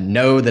 I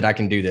know that I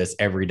can do this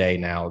every day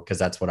now, because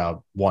that's what I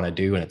want to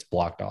do, and it's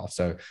blocked off.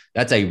 So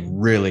that's a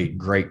really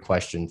great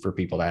question for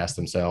people to ask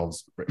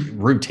themselves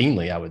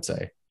routinely, I would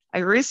say. I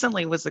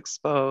recently was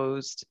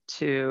exposed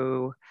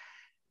to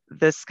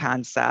this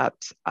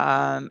concept,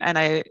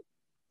 and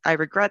I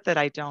regret that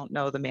I don't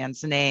know the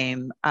man's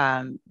name,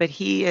 but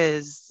he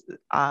is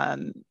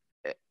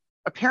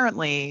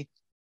apparently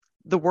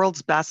the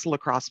world's best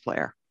lacrosse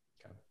player,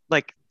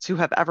 like to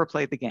have ever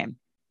played the game.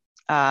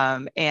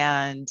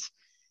 And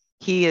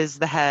he is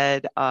the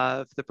head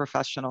of the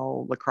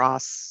professional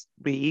lacrosse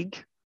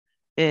league.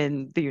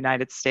 in the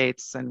United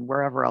States and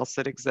wherever else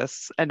it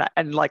exists.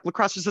 And like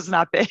lacrosse just is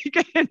not big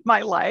in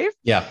my life.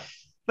 Yeah.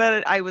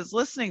 But I was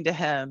listening to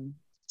him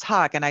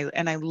talk, and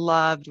I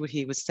loved what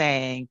he was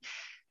saying.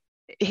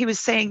 He was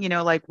saying,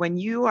 like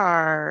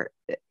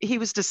he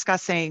was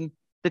discussing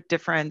the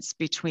difference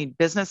between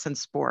business and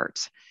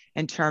sport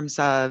in terms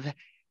of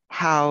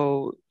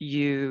how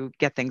you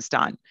get things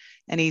done.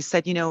 And he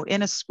said,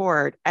 in a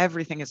sport,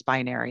 everything is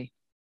binary.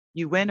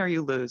 You win or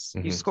you lose,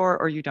 you score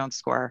or you don't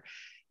score,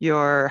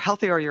 you're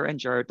healthy or you're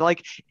injured.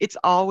 Like it's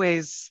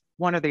always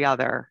one or the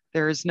other.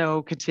 There is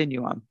no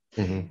continuum.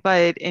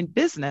 But in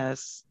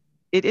business,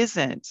 it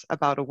isn't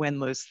about a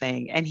win-lose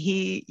thing. And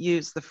he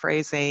used the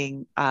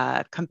phrasing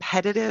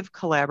competitive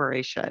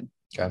collaboration.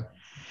 Okay.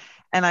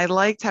 And I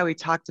liked how he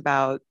talked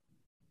about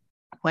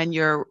when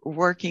you're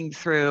working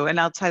through, and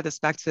I'll tie this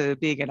back to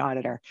being an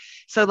auditor.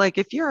 So like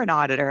if you're an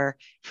auditor,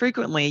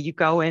 frequently you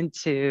go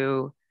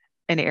into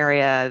an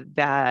area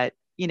that,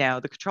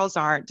 the controls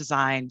aren't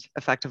designed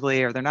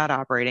effectively or they're not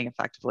operating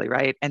effectively,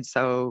 right? And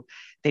so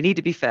they need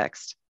to be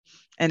fixed.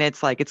 And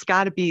it's like, it's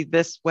got to be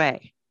this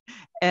way.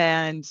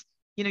 And,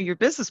 your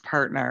business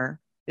partner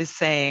is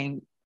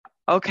saying,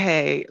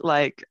 okay,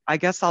 like, I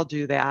guess I'll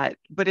do that.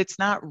 But it's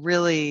not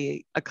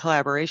really a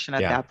collaboration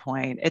at that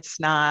point. It's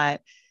not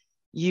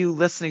you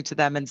listening to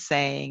them and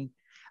saying,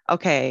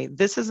 okay,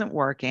 this isn't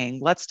working.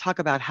 Let's talk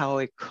about how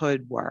it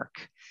could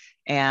work.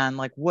 And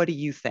like, what do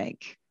you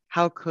think?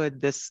 How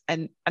could this,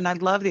 and I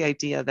love the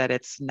idea that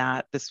it's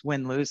not this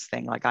win-lose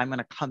thing. Like I'm going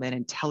to come in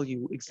and tell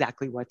you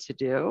exactly what to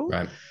do.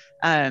 Right.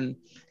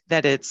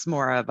 That it's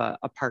more of a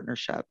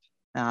partnership,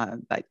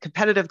 like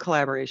competitive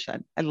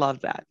collaboration. I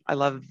love that. I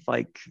love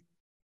like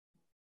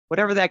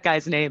whatever that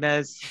guy's name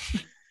is.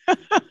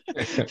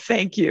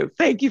 Thank you.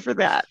 Thank you for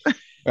that. All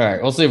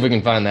right. We'll see if we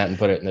can find that and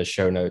put it in the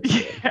show notes.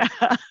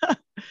 Yeah.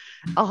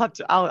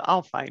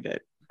 I'll find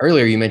it.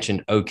 Earlier, you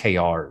mentioned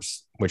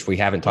OKRs, which we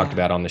haven't talked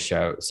about on the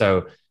show.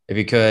 So if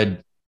you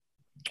could,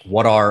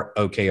 what are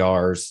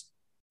OKRs?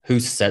 Who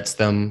sets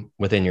them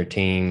within your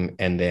team?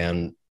 And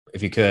then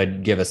if you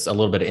could give us a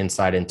little bit of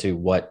insight into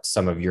what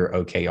some of your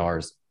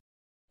OKRs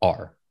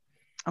are.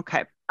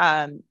 Okay.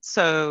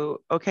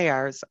 So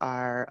OKRs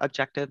are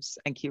objectives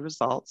and key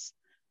results.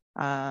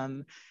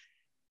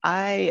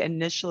 I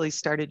initially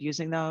started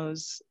using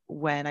those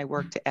when I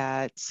worked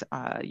at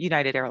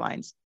United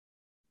Airlines,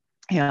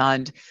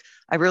 and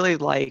I really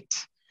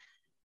liked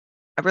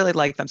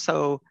them.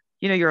 So,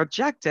 your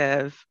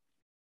objective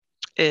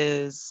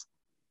is,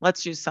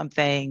 let's use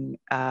something,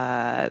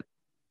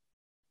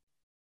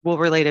 we'll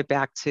relate it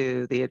back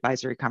to the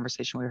advisory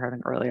conversation we were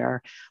having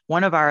earlier.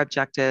 One of our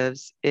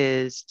objectives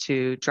is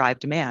to drive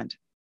demand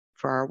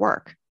for our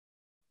work.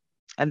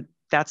 And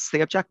that's the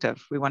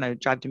objective. We want to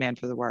drive demand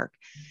for the work.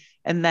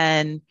 And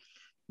then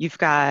you've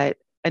got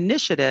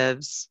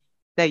initiatives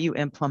that you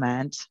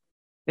implement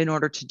in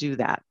order to do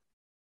that.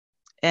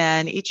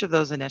 And each of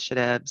those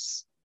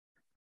initiatives,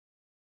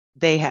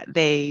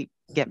 they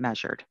get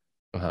measured.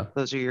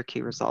 Those are your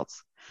key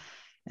results.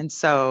 And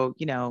so,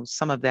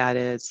 some of that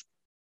is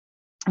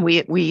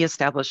we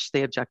establish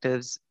the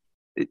objectives.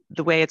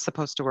 The way it's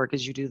supposed to work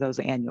is you do those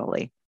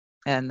annually,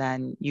 and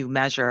then you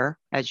measure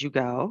as you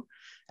go.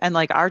 And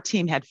like our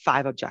team had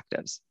 5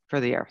 objectives for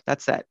the year.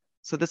 That's it.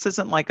 So this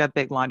isn't like a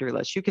big laundry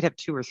list. You could have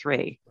 2 or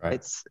 3. Right.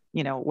 It's,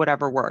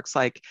 whatever works.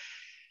 Like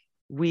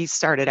we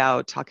started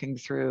out talking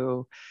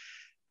through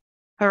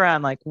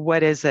around like,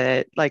 what is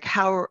it? Like,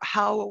 how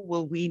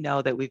will we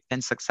know that we've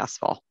been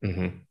successful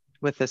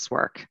with this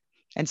work?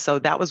 And so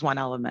that was one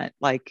element.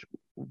 Like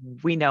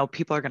we know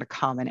people are going to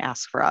come and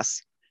ask for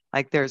us.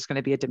 Like there's going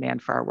to be a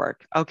demand for our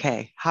work.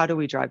 Okay. How do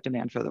we drive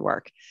demand for the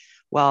work?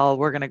 Well,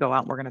 we're going to go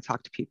out and we're going to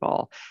talk to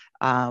people.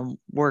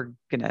 We're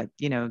going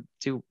to,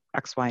 do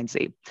X, Y, and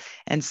Z.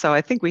 And so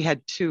I think we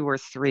had 2 or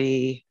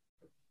 3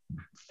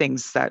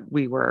 things that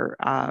we were,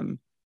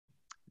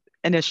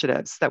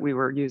 initiatives that we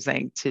were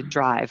using to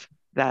drive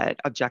that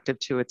objective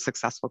to its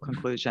successful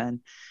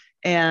conclusion.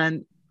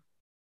 And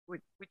we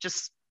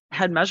just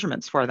had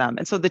measurements for them.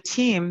 And so the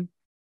team,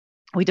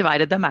 we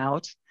divided them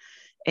out,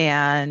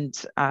 and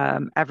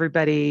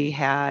everybody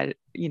had,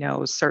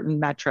 a certain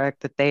metric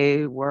that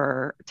they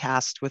were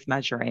tasked with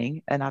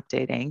measuring and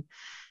updating.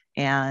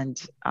 And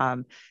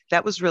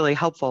that was really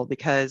helpful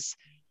because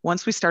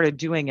once we started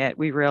doing it,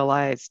 we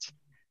realized,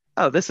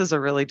 oh, this is a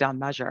really dumb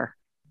measure.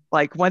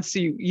 Like once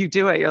you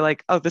do it, you're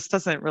like, oh, this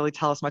doesn't really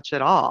tell us much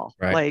at all.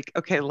 Right. Like,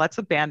 okay, let's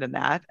abandon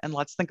that and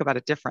let's think about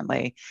it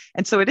differently.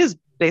 And so it is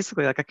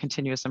basically like a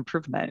continuous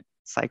improvement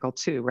cycle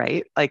too,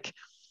 right? Like,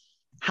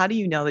 how do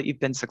you know that you've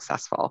been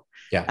successful?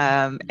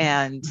 Yeah.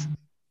 And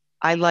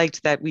I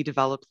liked that we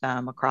developed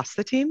them across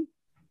the team.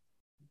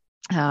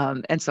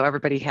 And so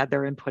everybody had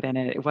their input in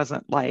it. It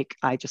wasn't like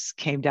I just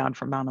came down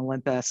from Mount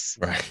Olympus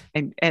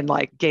and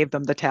like gave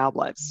them the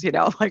tablets,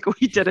 like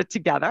we did it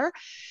together.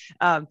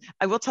 I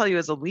will tell you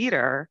as a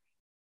leader,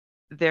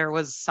 there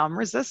was some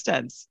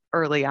resistance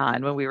early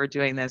on when we were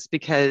doing this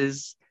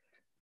because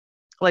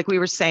like we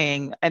were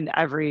saying, and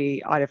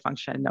every audit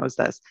function knows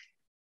this,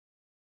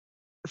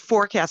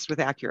 forecast with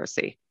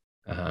accuracy.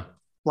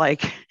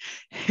 Like,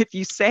 if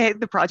you say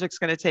the project's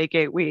going to take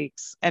 8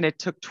 weeks and it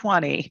took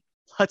 20,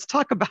 let's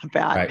talk about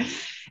that. Right.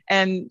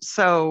 And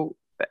so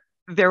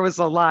there was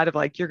a lot of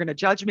like, you're going to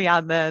judge me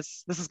on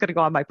this. This is going to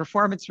go on my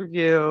performance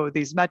review.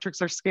 These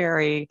metrics are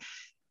scary.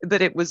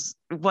 But it was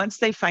once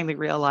they finally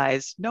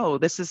realized, no,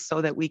 this is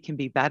so that we can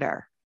be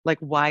better. Like,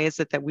 why is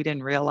it that we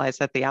didn't realize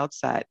at the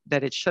outset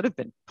that it should have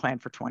been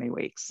planned for 20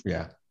 weeks?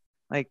 Yeah.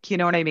 Like, you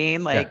know what I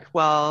mean? Like,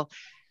 well,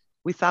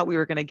 we thought we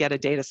were going to get a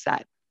data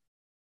set,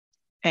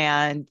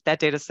 and that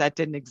data set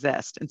didn't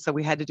exist. And so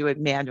we had to do it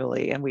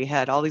manually, and we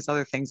had all these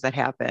other things that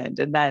happened.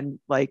 And then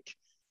like,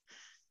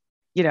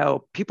 you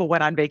know, people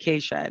went on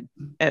vacation,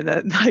 and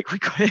then like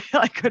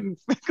I couldn't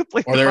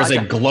complete. Or there was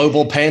a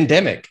global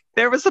pandemic.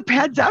 There was a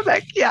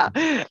pandemic. Yeah.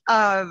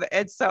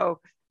 And so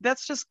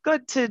that's just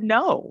good to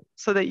know,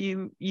 so that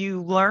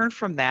you learn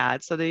from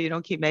that, so that you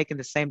don't keep making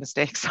the same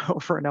mistakes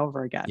over and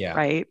over again. Yeah.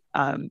 Right.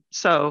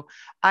 So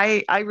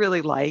I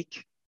really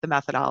like the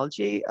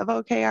methodology of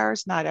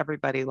OKRs. Not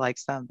everybody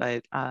likes them,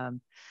 but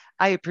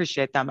I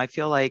appreciate them. I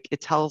feel like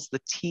it tells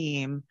the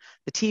team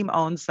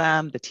owns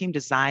them, the team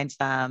designs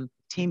them,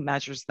 team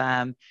measures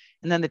them,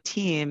 and then the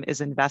team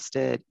is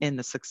invested in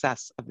the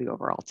success of the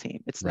overall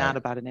team. It's not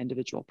about an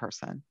individual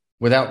person.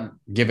 Without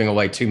giving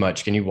away too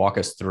much, can you walk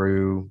us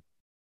through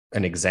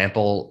an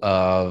example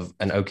of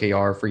an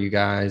OKR for you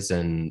guys,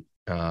 and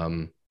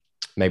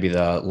maybe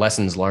the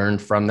lessons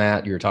learned from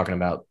that? You were talking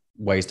about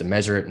ways to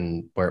measure it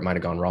and where it might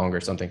have gone wrong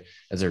or something.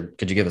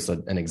 Could you give us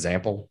an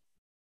example?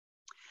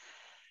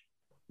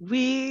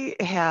 We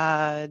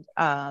had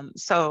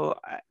so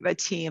a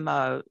team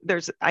of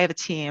I have a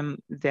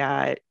team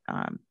that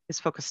is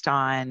focused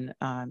on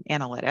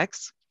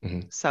analytics,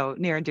 so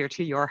near and dear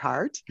to your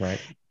heart,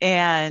 right?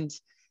 And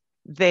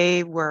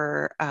they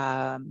were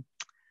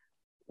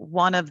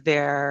one of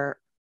their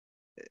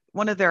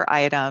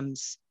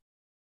items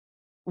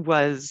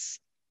was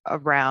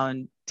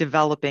around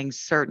developing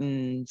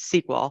certain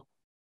SQL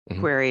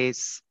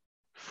queries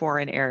for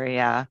an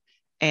area,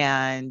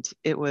 and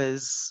it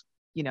was,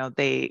 you know,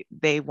 they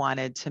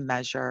wanted to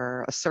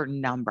measure a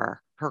certain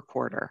number per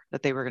quarter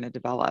that they were going to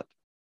develop.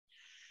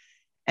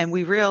 And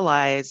we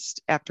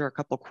realized after a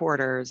couple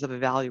quarters of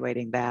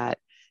evaluating that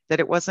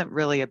it wasn't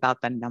really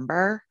about the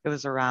number. It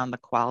was around the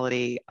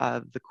quality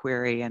of the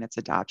query and its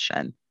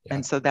adoption. Yeah.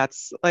 And so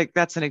that's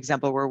an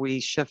example where we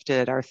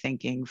shifted our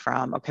thinking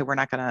from, okay, we're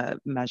not going to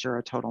measure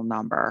a total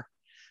number.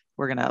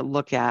 We're going to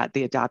look at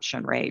the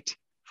adoption rate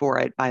for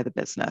it by the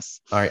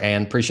business. All right,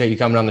 Anne, appreciate you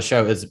coming on the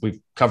show. We've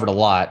covered a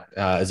lot.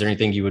 Is there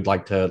anything you would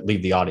like to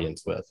leave the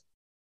audience with?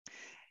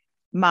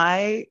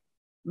 My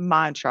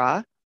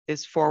mantra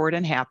is forward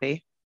and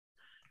happy.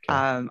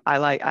 Okay.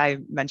 I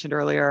mentioned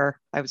earlier,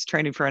 I was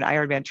training for an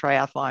Ironman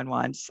triathlon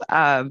once.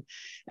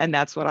 And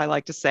that's what I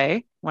like to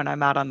say when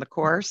I'm out on the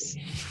course: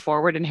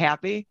 forward and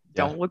happy,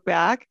 don't look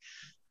back.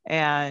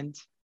 And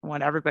I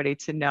want everybody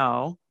to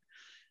know,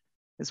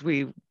 as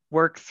we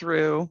work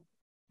through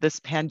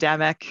this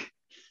pandemic,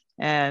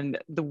 and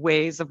the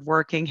ways of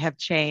working have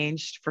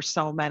changed for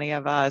so many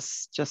of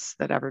us, just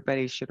that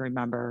everybody should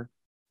remember,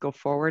 go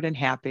forward and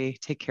happy,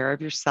 take care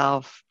of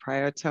yourself,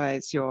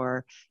 prioritize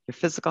your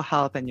physical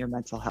health and your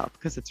mental health,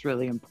 because it's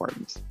really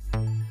important.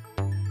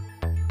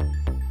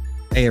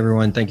 Hey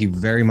everyone, thank you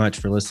very much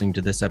for listening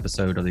to this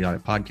episode of the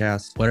Audit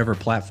Podcast. Whatever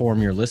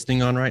platform you're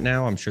listening on right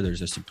now, I'm sure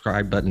there's a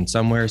subscribe button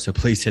somewhere, so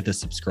please hit the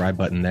subscribe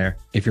button there.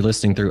 If you're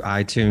listening through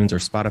iTunes or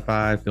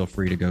Spotify, feel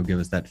free to go give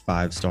us that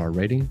 5-star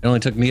rating. It only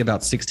took me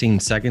about 16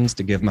 seconds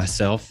to give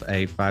myself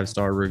a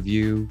 5-star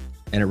review,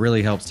 and it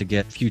really helps to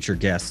get future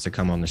guests to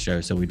come on the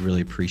show, so we'd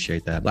really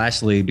appreciate that.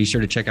 Lastly, be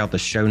sure to check out the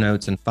show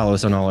notes and follow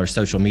us on all our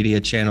social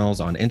media channels,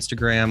 on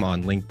Instagram,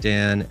 on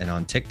LinkedIn, and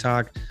on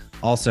TikTok.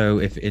 Also,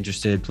 if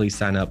interested, please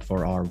sign up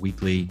for our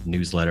weekly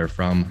newsletter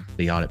from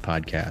the Audit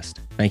Podcast.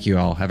 Thank you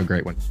all. Have a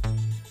great one.